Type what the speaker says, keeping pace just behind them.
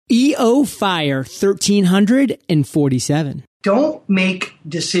EO Fire 1347. Don't make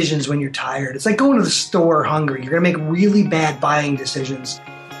decisions when you're tired. It's like going to the store hungry. You're going to make really bad buying decisions.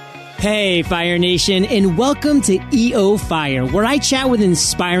 Hey, Fire Nation, and welcome to EO Fire, where I chat with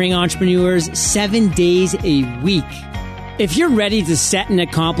inspiring entrepreneurs 7 days a week. If you're ready to set and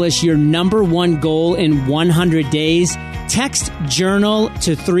accomplish your number one goal in 100 days, text journal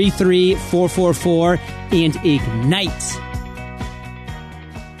to 33444 and ignite.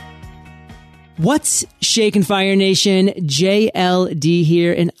 What's shaking, Fire Nation? JLD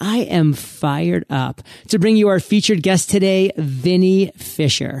here, and I am fired up to bring you our featured guest today, Vinnie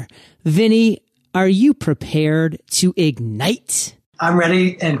Fisher. Vinnie, are you prepared to ignite? I'm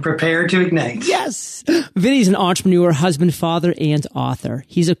ready and prepared to ignite. Yes. Vinnie's an entrepreneur, husband, father, and author.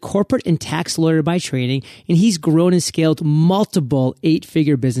 He's a corporate and tax lawyer by training, and he's grown and scaled multiple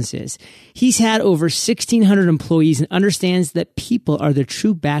 8-figure businesses. He's had over 1,600 employees and understands that people are the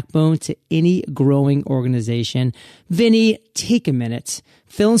true backbone to any growing organization. Vinnie, take a minute,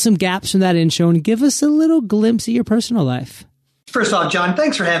 fill in some gaps from that intro, and give us a little glimpse of your personal life. First of all, John,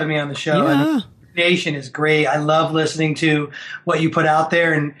 thanks for having me on the show. Yeah. Nation is great. I love listening to what you put out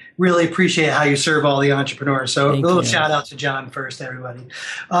there and really appreciate how you serve all the entrepreneurs. So Thank a little you. shout out to John first, everybody.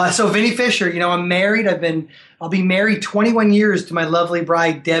 So Vinnie Fisher, I'm married. I'll be married 21 years to my lovely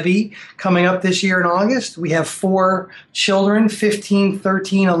bride, Debbie, coming up this year in August. We have 4 children, 15,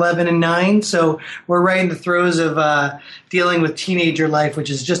 13, 11, and 9. So we're right in the throes of dealing with teenager life, which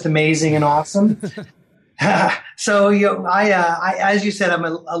is just amazing and awesome. So, I as you said, I'm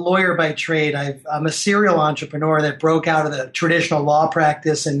a lawyer by trade. I'm a serial entrepreneur that broke out of the traditional law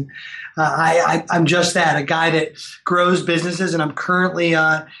practice, and I'm just that, a guy that grows businesses, and I'm currently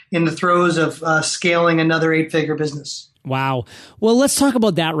in the throes of scaling another 8-figure business. Wow. Well, let's talk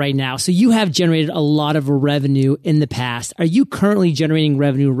about that right now. So you have generated a lot of revenue in the past. Are you currently generating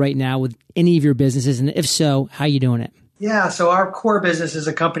revenue right now with any of your businesses? And if so, how are you doing it? Yeah, so our core business is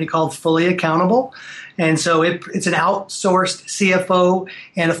a company called Fully Accountable. And so it's an outsourced CFO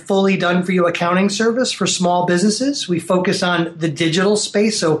and a fully done-for-you accounting service for small businesses. We focus on the digital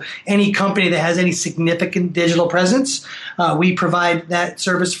space. So any company that has any significant digital presence, we provide that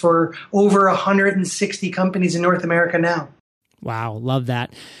service for over 160 companies in North America now. Wow, love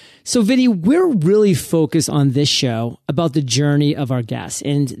that. So, Vinnie, we're really focused on this show about the journey of our guests,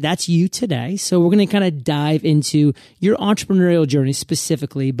 and that's you today. So we're going to kind of dive into your entrepreneurial journey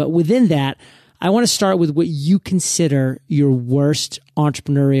specifically, but within that, I want to start with what you consider your worst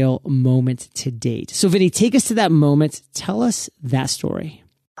entrepreneurial moment to date. So, Vinnie, take us to that moment. Tell us that story.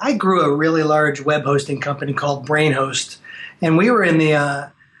 I grew a really large web hosting company called BrainHost, and we were in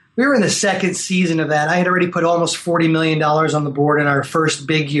the second season of that. I had already put almost $40 million on the board in our first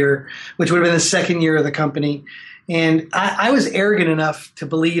big year, which would have been the second year of the company. And I was arrogant enough to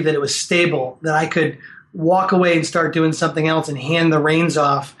believe that it was stable, that I could walk away and start doing something else and hand the reins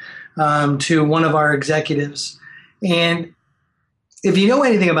off to one of our executives. And if you know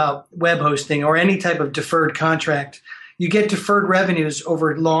anything about web hosting or any type of deferred contract, you get deferred revenues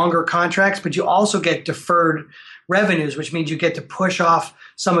over longer contracts, but you also get deferred revenues, which means you get to push off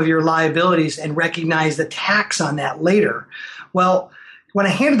some of your liabilities and recognize the tax on that later. Well, when I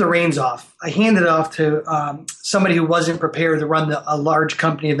handed the reins off, I handed it off to somebody who wasn't prepared to run a large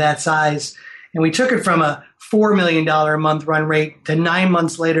company of that size. And we took it from a $4 million a month run rate to 9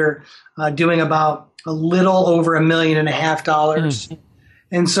 months later doing about a little over $1.5 million.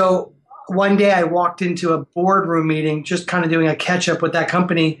 And so one day I walked into a boardroom meeting, just kind of doing a catch up with that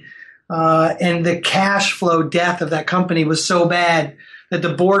company. And the cash flow death of that company was so bad that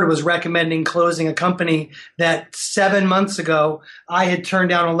the board was recommending closing a company that 7 months ago I had turned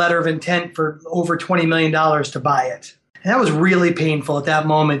down a letter of intent for over $20 million to buy it. And that was really painful at that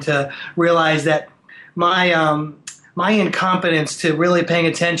moment to realize that my incompetence to really paying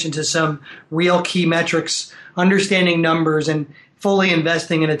attention to some real key metrics, understanding numbers, and fully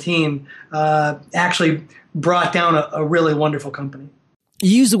investing in a team actually brought down a really wonderful company.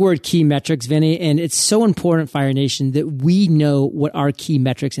 You use the word key metrics, Vinnie, and it's so important, Fire Nation, that we know what our key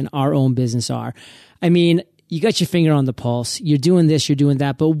metrics in our own business are. I mean, you got your finger on the pulse. You're doing this, you're doing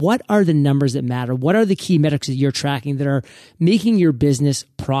that, but what are the numbers that matter? What are the key metrics that you're tracking that are making your business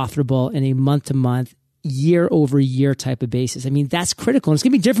profitable in a month-to-month, year-over-year type of basis? I mean, that's critical, and it's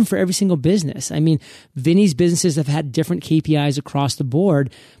going to be different for every single business. I mean, Vinnie's businesses have had different KPIs across the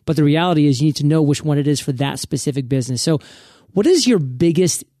board, but the reality is you need to know which one it is for that specific business. So what is your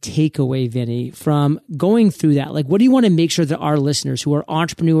biggest takeaway, Vinnie, from going through that? Like, what do you want to make sure that our listeners who are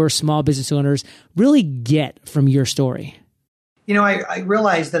entrepreneurs, small business owners really get from your story? I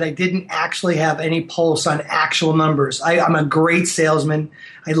realized that I didn't actually have any pulse on actual numbers. I'm a great salesman.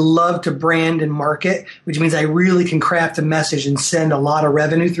 I love to brand and market, which means I really can craft a message and send a lot of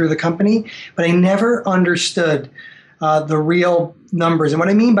revenue through the company. But I never understood the real numbers. And what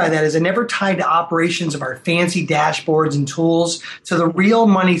I mean by that is I never tied the operations of our fancy dashboards and tools to the real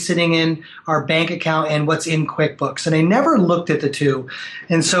money sitting in our bank account and what's in QuickBooks. And I never looked at the two.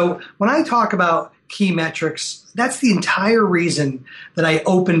 And so when I talk about key metrics, that's the entire reason that I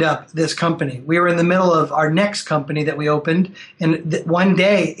opened up this company. We were in the middle of our next company that we opened, and one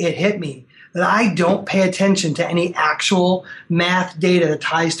day it hit me that I don't pay attention to any actual math data that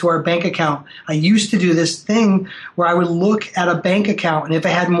ties to our bank account. I used to do this thing where I would look at a bank account, and if it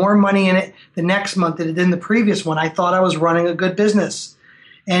had more money in it the next month than it did in the previous one, I thought I was running a good business.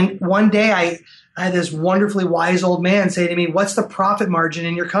 And one day I had this wonderfully wise old man say to me, "What's the profit margin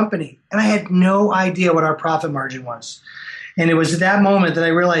in your company?" And I had no idea what our profit margin was. And it was at that moment that I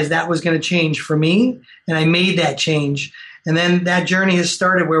realized that was going to change for me, and I made that change. And then that journey has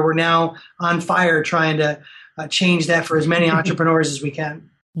started where we're now on fire trying to change that for as many entrepreneurs as we can.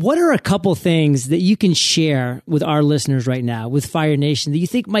 What are a couple things that you can share with our listeners right now with Fire Nation that you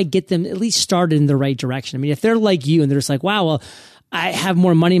think might get them at least started in the right direction? I mean, if they're like you and they're just like, wow, well, I have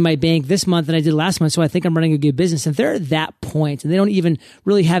more money in my bank this month than I did last month, so I think I'm running a good business. If they're at that point and they don't even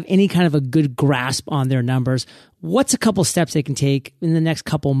really have any kind of a good grasp on their numbers, what's a couple steps they can take in the next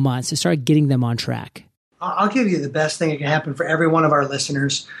couple months to start getting them on track? I'll give you the best thing that can happen for every one of our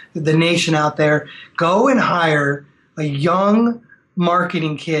listeners, the nation out there. Go and hire a young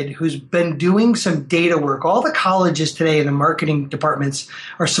marketing kid who's been doing some data work. All the colleges today in the marketing departments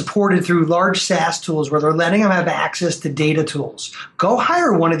are supported through large SaaS tools where they're letting them have access to data tools. Go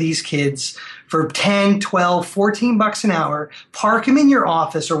hire one of these kids for 10, 12, 14 bucks an hour, park them in your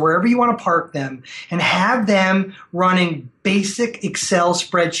office or wherever you want to park them, and have them running basic Excel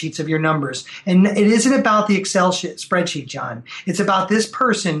spreadsheets of your numbers. And it isn't about the Excel spreadsheet, John. It's about this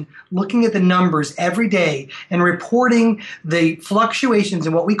person looking at the numbers every day and reporting the fluctuations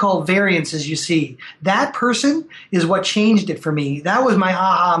and what we call variances you see. That person is what changed it for me. That was my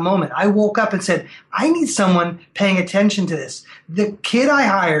aha moment. I woke up and said, I need someone paying attention to this. The kid I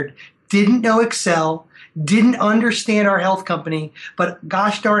hired didn't know Excel, didn't understand our health company, but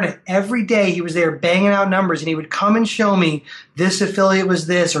gosh darn it, every day he was there banging out numbers, and he would come and show me this affiliate was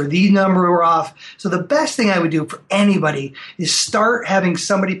this or these numbers were off. So the best thing I would do for anybody is start having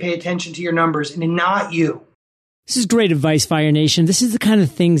somebody pay attention to your numbers and not you. This is great advice, Fire Nation. This is the kind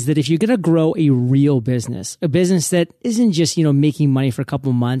of things that if you're going to grow a real business, a business that isn't just, making money for a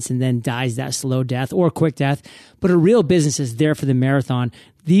couple months and then dies that slow death or quick death, but a real business is there for the marathon.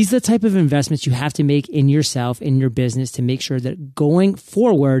 These are the type of investments you have to make in yourself, in your business, to make sure that going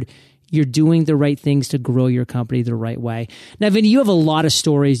forward, you're doing the right things to grow your company the right way. Now, Vinnie, you have a lot of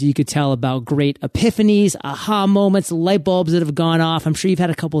stories you could tell about great epiphanies, aha moments, light bulbs that have gone off. I'm sure you've had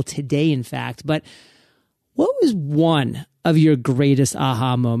a couple today, in fact, but what was one of your greatest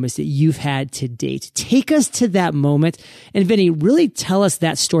aha moments that you've had to date? Take us to that moment. And Vinnie, really tell us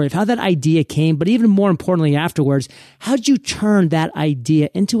that story of how that idea came, but even more importantly afterwards, how'd you turn that idea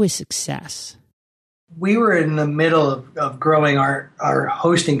into a success? We were in the middle of growing our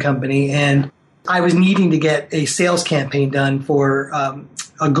hosting company, and I was needing to get a sales campaign done for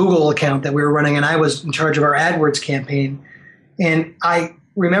a Google account that we were running, and I was in charge of our AdWords campaign. And I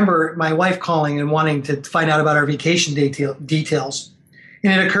remember my wife calling and wanting to find out about our vacation details.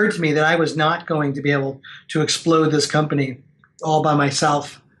 And it occurred to me that I was not going to be able to explode this company all by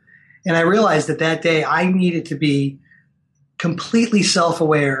myself. And I realized that day I needed to be completely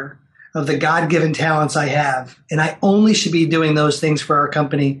self-aware of the God-given talents I have. And I only should be doing those things for our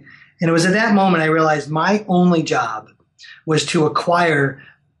company. And it was at that moment I realized my only job was to acquire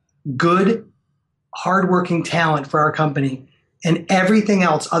good, hardworking talent for our company. And everything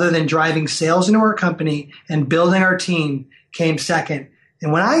else other than driving sales into our company and building our team came second.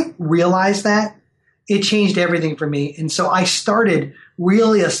 And when I realized that, it changed everything for me. And so I started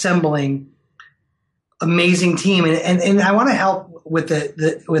really assembling amazing team. And I want to help with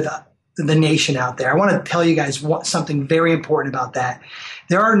the nation out there. I want to tell you guys something very important about that.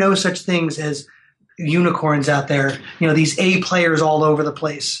 There are no such things as unicorns out there, these A players all over the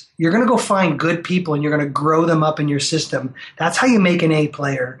place. You're going to go find good people and you're going to grow them up in your system. That's how you make an A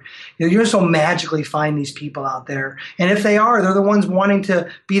player. You're just so magically find these people out there. And if they are, they're the ones wanting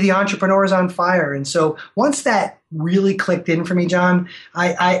to be the entrepreneurs on fire. And so once that really clicked in for me, John,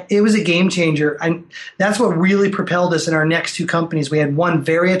 it was a game changer. And that's what really propelled us in our next two companies. We had one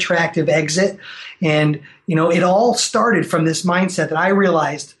very attractive exit. And, it all started from this mindset that I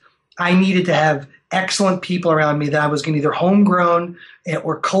realized I needed to have excellent people around me that I was going to either homegrown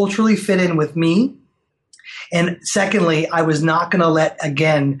or culturally fit in with me. And secondly, I was not going to let,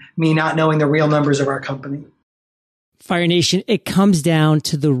 again, me not knowing the real numbers of our company. Fire Nation, it comes down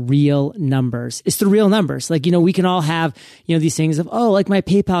to the real numbers. It's the real numbers. Like, we can all have, these things of, like my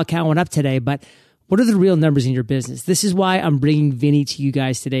PayPal account went up today, but what are the real numbers in your business? This is why I'm bringing Vinnie to you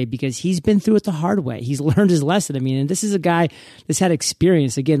guys today, because he's been through it the hard way. He's learned his lesson. And this is a guy that's had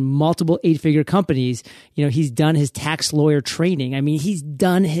experience, again, multiple 8-figure companies. He's done his tax lawyer training. He's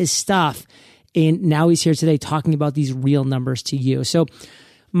done his stuff. And now he's here today talking about these real numbers to you. So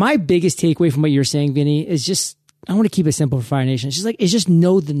my biggest takeaway from what you're saying, Vinnie, is just, I want to keep it simple for Fire Nation. It's just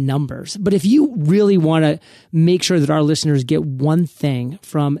know the numbers. But if you really want to make sure that our listeners get one thing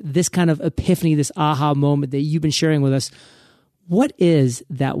from this kind of epiphany, this aha moment that you've been sharing with us, what is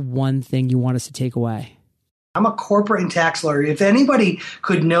that one thing you want us to take away? I'm a corporate and tax lawyer. If anybody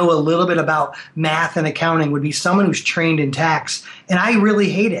could know a little bit about math and accounting, would be someone who's trained in tax. And I really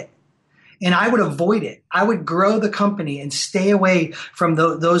hate it. And I would avoid it. I would grow the company and stay away from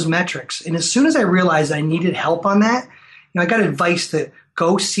those metrics. And as soon as I realized I needed help on that, I got advice to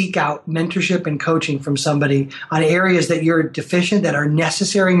go seek out mentorship and coaching from somebody on areas that you're deficient, that are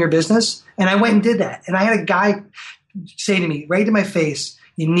necessary in your business. And I went and did that. And I had a guy say to me right to my face,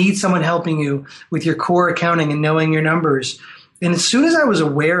 you need someone helping you with your core accounting and knowing your numbers. And as soon as I was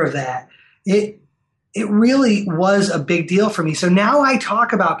aware of that, it really was a big deal for me. So now I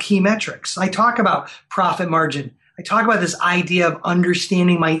talk about key metrics. I talk about profit margin. I talk about this idea of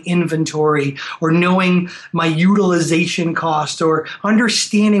understanding my inventory or knowing my utilization cost or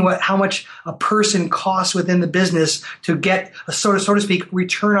understanding how much a person costs within the business to get a so to speak,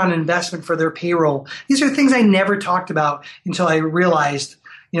 return on investment for their payroll. These are things I never talked about until I realized,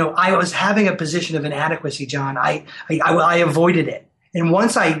 I was having a position of inadequacy, John. I avoided it. And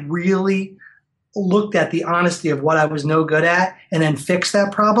once I really looked at the honesty of what I was no good at and then fixed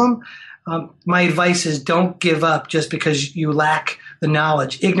that problem, my advice is don't give up just because you lack the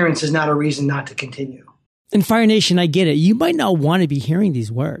knowledge. Ignorance is not a reason not to continue. And Fire Nation, I get it. You might not want to be hearing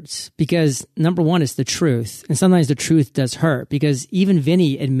these words because number one, it's the truth. And sometimes the truth does hurt because even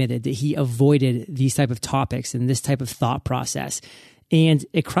Vinnie admitted that he avoided these type of topics and this type of thought process. And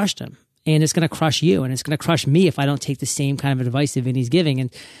it crushed him. And it's going to crush you. And it's going to crush me if I don't take the same kind of advice that Vinnie's giving.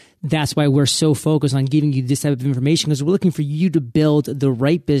 And that's why we're so focused on giving you this type of information, because we're looking for you to build the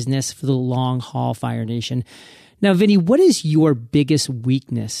right business for the long haul, Fire Nation. Now, Vinnie, what is your biggest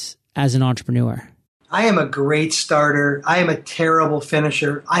weakness as an entrepreneur? I am a great starter. I am a terrible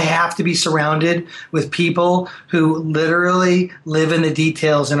finisher. I have to be surrounded with people who literally live in the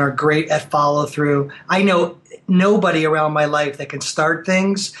details and are great at follow through. I know nobody around my life that can start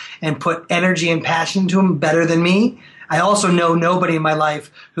things and put energy and passion into them better than me. I also know nobody in my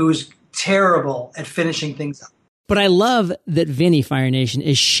life who's terrible at finishing things up. But I love that Vinnie, Fire Nation,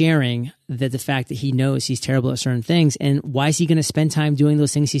 is sharing that the fact that he knows he's terrible at certain things. And why is he going to spend time doing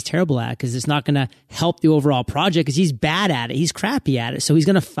those things he's terrible at? Because it's not going to help the overall project because he's bad at it. He's crappy at it. So he's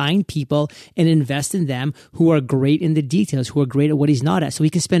going to find people and invest in them who are great in the details, who are great at what he's not at. So he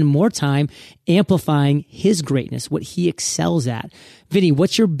can spend more time amplifying his greatness, what he excels at. Vinnie,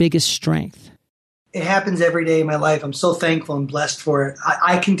 what's your biggest strength? It happens every day in my life. I'm so thankful and blessed for it.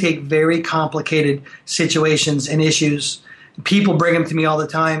 I can take very complicated situations and issues. People bring them to me all the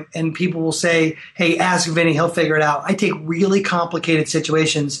time, and people will say, hey, ask Vinnie, he'll figure it out. I take really complicated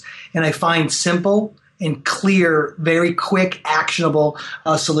situations, and I find simple and clear, very quick, actionable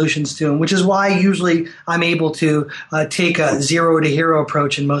solutions to them, which is why usually I'm able to take a 0 to hero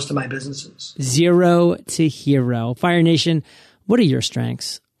approach in most of my businesses. 0 to hero. Fire Nation, what are your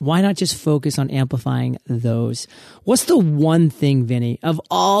strengths? Why not just focus on amplifying those? What's the one thing, Vinnie, of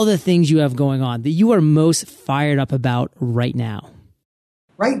all the things you have going on that you are most fired up about right now?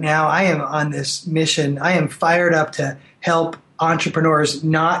 Right now, I am on this mission. I am fired up to help entrepreneurs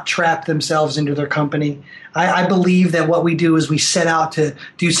not trap themselves into their company. I believe that what we do is we set out to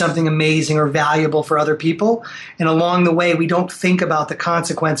do something amazing or valuable for other people. And along the way, we don't think about the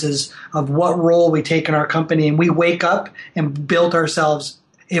consequences of what role we take in our company. And we wake up and build ourselves.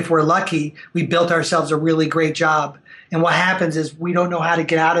 If we're lucky, we built ourselves a really great job. And what happens is we don't know how to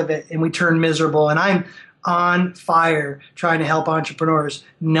get out of it and we turn miserable. And I'm on fire trying to help entrepreneurs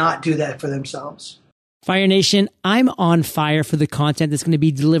not do that for themselves. Fire Nation, I'm on fire for the content that's going to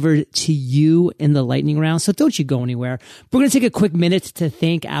be delivered to you in the lightning round. So don't you go anywhere. We're going to take a quick minute to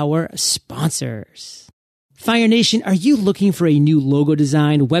thank our sponsors. Fire Nation, are you looking for a new logo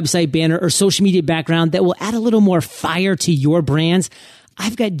design, website banner, or social media background that will add a little more fire to your brands?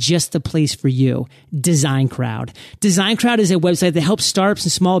 I've got just the place for you, Design Crowd. Design Crowd is a website that helps startups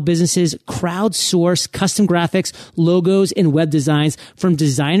and small businesses crowdsource custom graphics, logos, and web designs from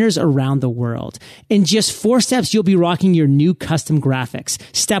designers around the world. In just 4 steps, you'll be rocking your new custom graphics.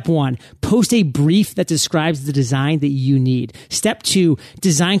 Step 1, post a brief that describes the design that you need. Step 2,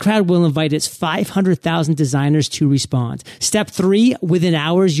 Design Crowd will invite its 500,000 designers to respond. Step 3, within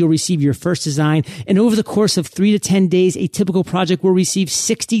hours, you'll receive your first design. And over the course of 3 to 10 days, a typical project will receive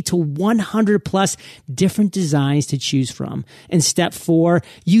 60 to 100 plus different designs to choose from. And step 4,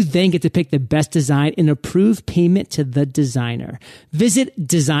 you then get to pick the best design and approve payment to the designer. Visit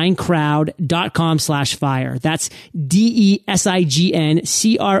designcrowd.com/fire. That's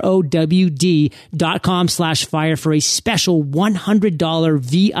DESIGNCROWD.com/fire for a special $100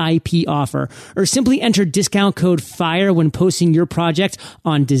 VIP offer, or simply enter discount code FIRE when posting your project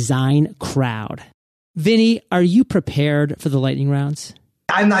on Design Crowd. Vinny, are you prepared for the lightning rounds?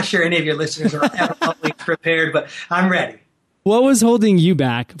 I'm not sure any of your listeners are ever fully prepared, but I'm ready. What was holding you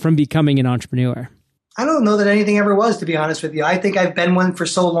back from becoming an entrepreneur? I don't know that anything ever was, to be honest with you. I think I've been one for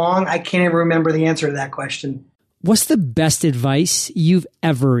so long, I can't even remember the answer to that question. What's the best advice you've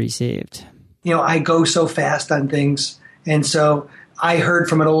ever received? I go so fast on things. And so I heard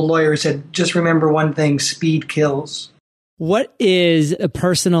from an old lawyer who said, just remember one thing, speed kills. What is a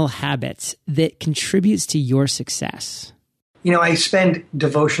personal habit that contributes to your success? I spend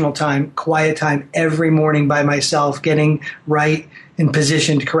devotional time, quiet time every morning by myself, getting right and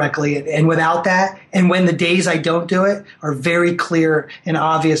positioned correctly. And without that, and when the days I don't do it are very clear and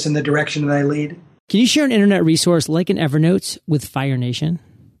obvious in the direction that I lead. Can you share an internet resource like an Evernote with Fire Nation?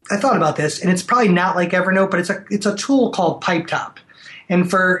 I thought about this, and it's probably not like Evernote, but it's a tool called Pipetop. And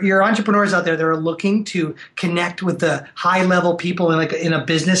for your entrepreneurs out there that are looking to connect with the high-level people in a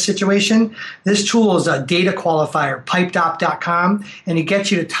business situation, this tool is a data qualifier, pipetop.com, and it gets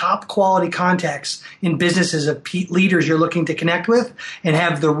you to top-quality contacts in businesses of leaders you're looking to connect with and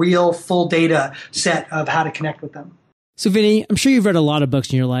have the real full data set of how to connect with them. So, Vinny, I'm sure you've read a lot of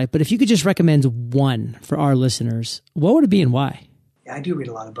books in your life, but if you could just recommend one for our listeners, what would it be and why? Yeah, I do read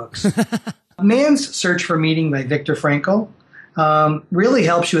a lot of books. Man's Search for Meaning by Viktor Frankl really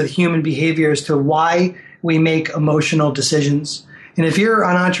helps you with human behavior as to why we make emotional decisions. And if you're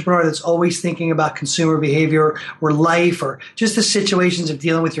an entrepreneur that's always thinking about consumer behavior or life or just the situations of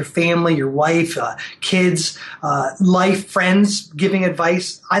dealing with your family, your wife, kids, life, friends, giving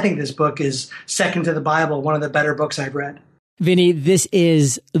advice, I think this book is second to the Bible, one of the better books I've read. Vinny, this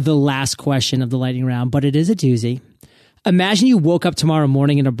is the last question of the lightning round, but it is a doozy. Imagine you woke up tomorrow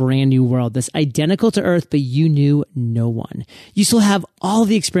morning in a brand new world that's identical to Earth, but you knew no one. You still have all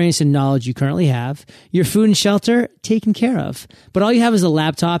the experience and knowledge you currently have, your food and shelter taken care of, but all you have is a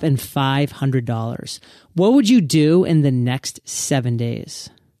laptop and $500. What would you do in the next 7 days?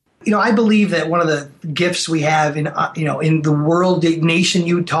 I believe that one of the gifts we have in the world, the nation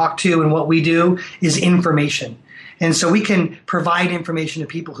you talk to and what we do is information. And so we can provide information to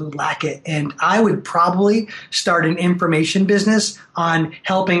people who lack it. And I would probably start an information business on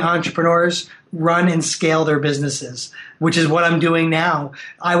helping entrepreneurs run and scale their businesses, which is what I'm doing now.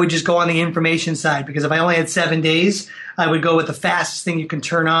 I would just go on the information side, because if I only had 7 days, I would go with the fastest thing you can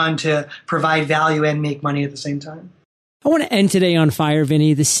turn on to provide value and make money at the same time. I want to end today on fire,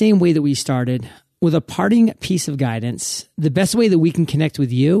 Vinny, the same way that we started, with a parting piece of guidance, the best way that we can connect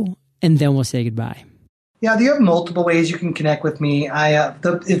with you, and then we'll say goodbye. Yeah, you have multiple ways you can connect with me.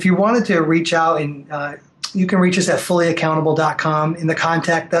 If you wanted to reach out, and you can reach us at fullyaccountable.com. In the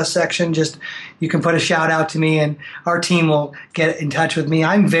contact us section, you can put a shout out to me and our team will get in touch with me.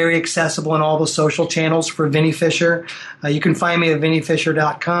 I'm very accessible in all the social channels for Vinnie Fisher. You can find me at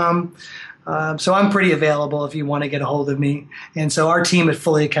vinniefisher.com. So I'm pretty available if you want to get a hold of me. And so our team at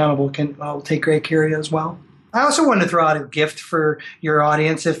Fully Accountable will take great care of you as well. I also wanted to throw out a gift for your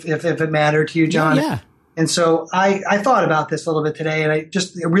audience if it mattered to you, John. Yeah. And so I thought about this a little bit today, and I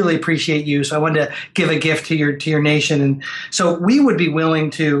really appreciate you. So I wanted to give a gift to your nation. And so we would be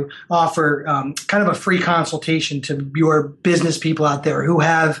willing to offer kind of a free consultation to your business people out there who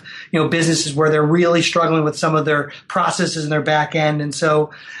have businesses where they're really struggling with some of their processes in their back end. And so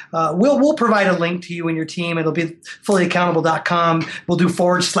we'll provide a link to you and your team. It'll be fullyaccountable.com. We'll do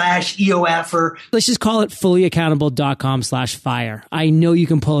 /EOF or let's just call it fullyaccountable.com/fire. I know you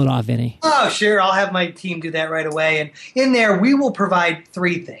can pull it off, Vinny. Oh, sure. I'll have my team do that right away. And in there, we will provide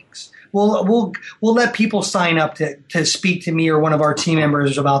 3 things. We'll let people sign up to speak to me or one of our team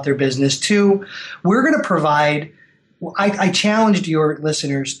members about their business. 2, we're going to provide I challenged your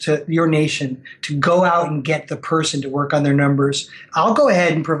listeners, to your nation, to go out and get the person to work on their numbers. I'll go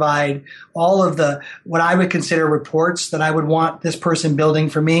ahead and provide all of what I would consider reports that I would want this person building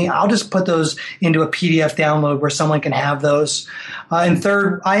for me. I'll just put those into a PDF download where someone can have those. And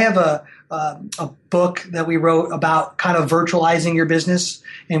third, I have a book that we wrote about kind of virtualizing your business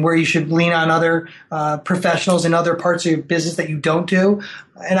and where you should lean on other professionals in other parts of your business that you don't do.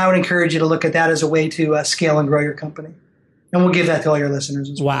 And I would encourage you to look at that as a way to scale and grow your company. And we'll give that to all your listeners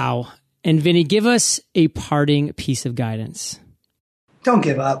as well. Wow. And Vinnie, give us a parting piece of guidance. Don't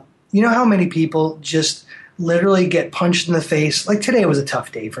give up. You know how many people just literally get punched in the face? Like today was a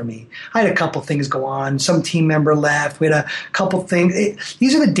tough day for me. I had a couple things go on. Some team member left. We had a couple things.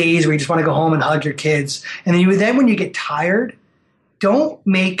 These are the days where you just want to go home and hug your kids. And then when you get tired, don't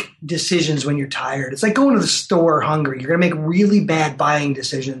make decisions when you're tired. It's like going to the store hungry. You're going to make really bad buying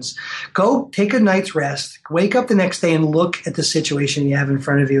decisions. Go take a night's rest. Wake up the next day and look at the situation you have in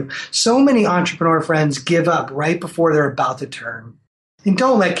front of you. So many entrepreneur friends give up right before they're about to turn. And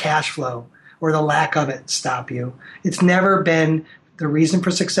don't let cash flow or the lack of it stop you. It's never been the reason for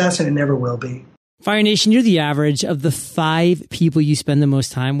success, and it never will be. Fire Nation, you're the average of the 5 people you spend the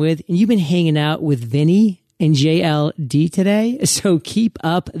most time with, and you've been hanging out with Vinnie and JLD today. So keep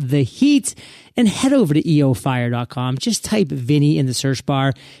up the heat and head over to eofire.com. Just type Vinnie in the search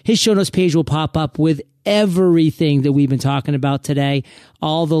bar. His show notes page will pop up with everything that we've been talking about today,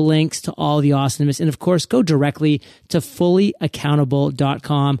 all the links to all the awesomeness. And of course, go directly to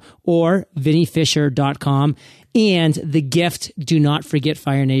fullyaccountable.com or vinniefisher.com. And the gift, do not forget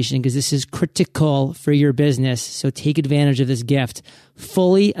Fire Nation, because this is critical for your business. So take advantage of this gift.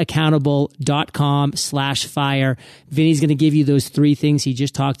 fullyaccountable.com/fire. Vinny's going to give you those 3 things he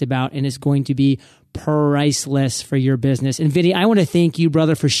just talked about, and it's going to be priceless for your business. And Vinny, I want to thank you,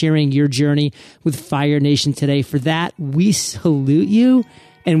 brother, for sharing your journey with Fire Nation today. For that, we salute you,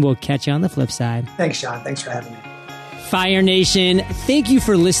 and we'll catch you on the flip side. Thanks, Sean. Thanks for having me. Fire Nation, thank you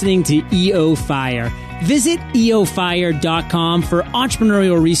for listening to EO Fire. Visit eofire.com for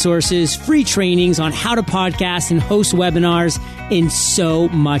entrepreneurial resources, free trainings on how to podcast and host webinars, and so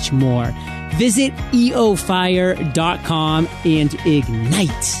much more. Visit eofire.com and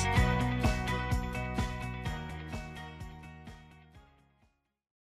ignite.